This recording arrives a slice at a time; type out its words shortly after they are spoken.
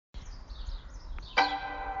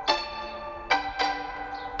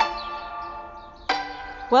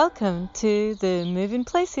Welcome to the Moving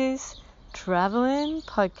Places Traveling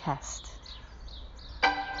Podcast.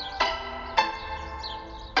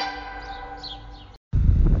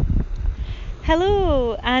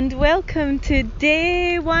 Hello and welcome to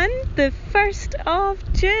day one, the 1st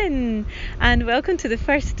of June, and welcome to the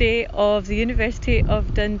first day of the University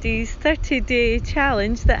of Dundee's 30-day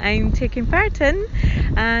challenge that I'm taking part in,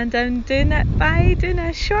 and I'm doing it by doing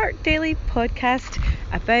a short daily podcast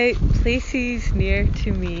about places near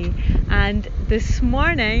to me. And this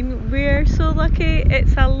morning we're so lucky,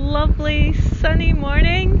 it's a lovely sunny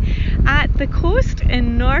morning at the coast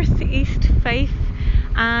in North East Fife.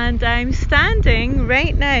 And I'm standing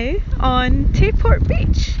right now on Tayport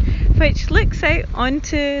Beach, which looks out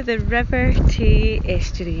onto the River Tay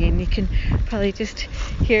estuary, and you can probably just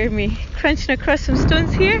hear me crunching across some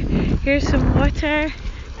stones here. Here's some water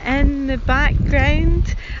in the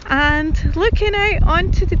background, and looking out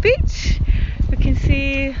onto the beach we can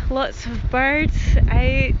see lots of birds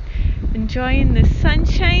out enjoying the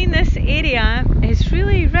sunshine. This area is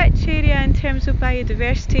really rich area in terms of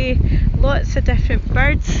biodiversity. Lots of different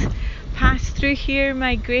birds pass through here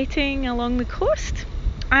migrating along the coast,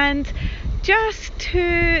 and just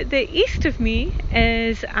to the east of me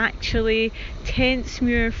is actually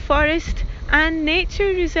Tentsmuir Forest and Nature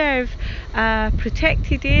Reserve, a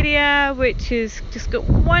protected area which has just got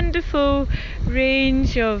wonderful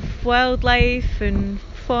range of wildlife and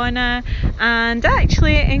fauna, and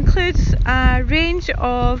actually includes a range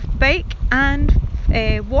of bike and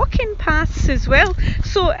walking paths as well.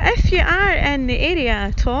 So if you are in the area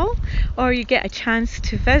at all, or you get a chance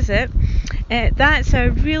to visit, that's a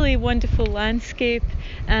really wonderful landscape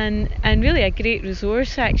and really a great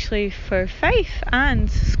resource actually for Fife and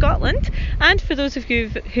Scotland, and for those of you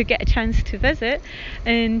who get a chance to visit,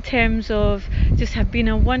 in terms of just being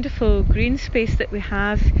a wonderful green space that we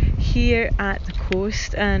have here at the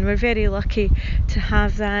coast, and we're very lucky to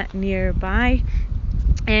have that nearby.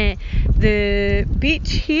 The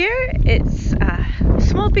beach here, it's a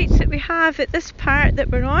small beach that we have at this part that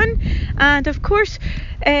we're on, and of course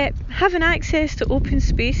having access to open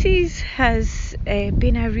spaces has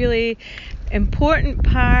been a really important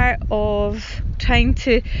part of trying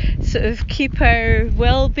to sort of keep our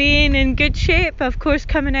well-being in good shape. Of course,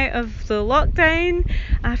 coming out of the lockdown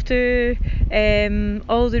after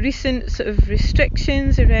all the recent sort of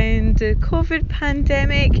restrictions around the COVID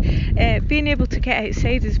pandemic, being able to get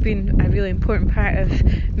outside has been a really important part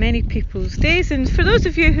of many people's days. And for those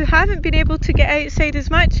of you who haven't been able to get outside as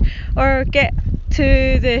much or get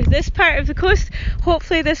to this part of the coast,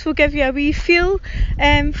 hopefully this will give you a wee feel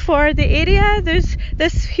for the area. There's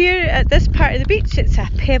this here at this part of the beach, it's a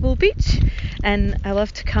pebble beach, and I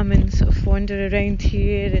love to come and sort of wander around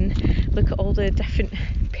here and look at all the different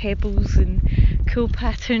pebbles and cool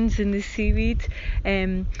patterns in the seaweed.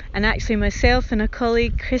 And actually myself and a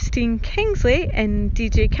colleague, Christine Kingsley, in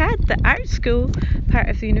DJCAD, the art school part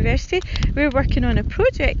of the university, we're working on a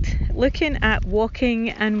project looking at walking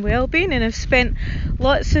and well-being, and I've spent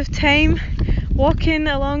lots of time walking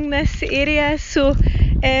along this area, so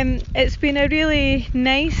it's been a really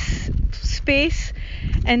nice space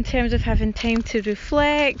in terms of having time to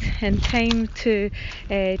reflect and time to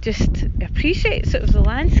just appreciate sort of the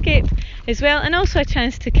landscape as well, and also a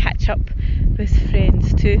chance to catch up with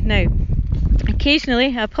friends too. Now,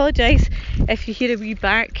 occasionally, I apologise if you hear a wee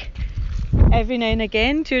bark every now and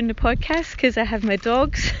again during the podcast, because I have my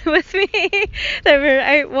dogs with me that we're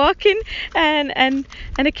out walking, and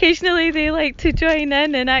occasionally they like to join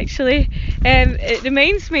in, and actually it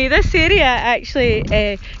reminds me, this area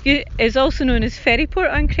actually is also known as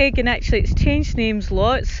Ferryport on Craig, and actually it's changed names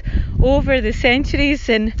lots over the centuries,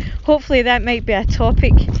 and hopefully that might be a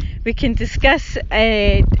topic we can discuss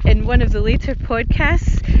in one of the later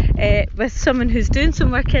podcasts with someone who's doing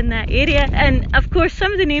some work in that area. And of course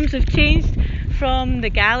some of the names have changed from the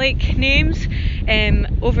Gaelic names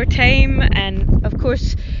over time, and of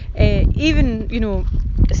course even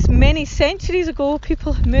many centuries ago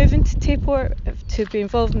people moved into Tayport to be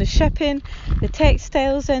involved in the shipping, the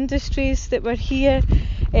textiles industries that were here,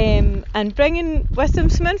 and bringing with them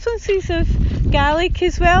some influences of Gaelic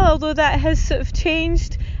as well, although that has sort of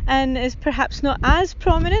changed and is perhaps not as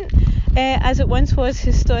prominent as it once was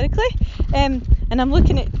historically. And I'm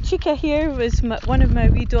looking at Chica here, was one of my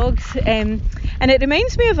wee dogs, and it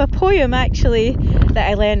reminds me of a poem actually that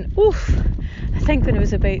I learned, I think when I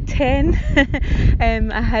was about 10.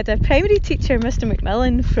 I had a primary teacher, Mr.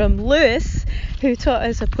 McMillan from Lewis, who taught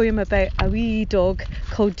us a poem about a wee dog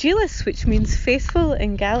called Gilas, which means faithful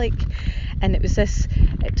in Gaelic. and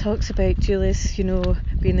it talks about Julius,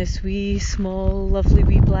 being this wee, small, lovely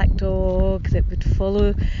wee black dog that would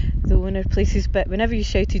follow the owner places, but whenever you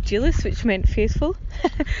shouted Julius, which meant faithful,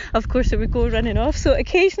 of course it would go running off. So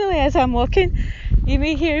occasionally as I'm walking, you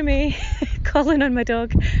may hear me calling on my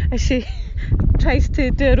dog as she tries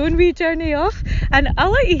to do her own wee journey off. And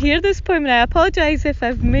I'll let you hear this poem, and I apologise if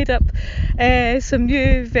I've made up some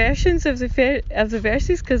new versions of the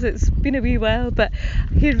verses, because it's been a wee while, but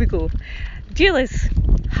here we go. Julius,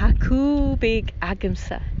 haku big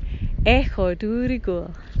agamsa, echo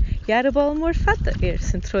durigol, yarabal mor fata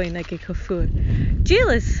sy'n troi'n ag eich ffwr.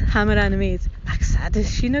 Julius, hammer animaid,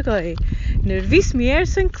 axadus shinagoi, nervis mi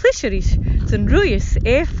sy'n clisheris, sy'n rwyus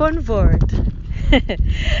von vord.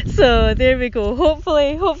 So there we go.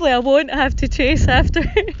 Hopefully I won't have to chase after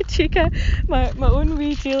Chica, my own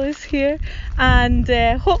wee Julius here, and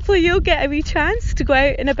hopefully you'll get a wee chance to go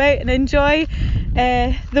out and about and enjoy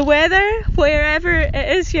the weather wherever it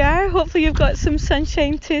is you are. Hopefully you've got some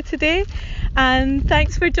sunshine too today, and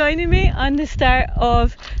thanks for joining me on the start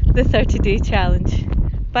of the 30-day challenge.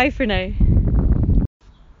 Bye for now.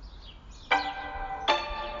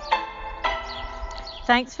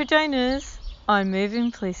 Thanks for joining us on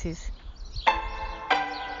Moving Places.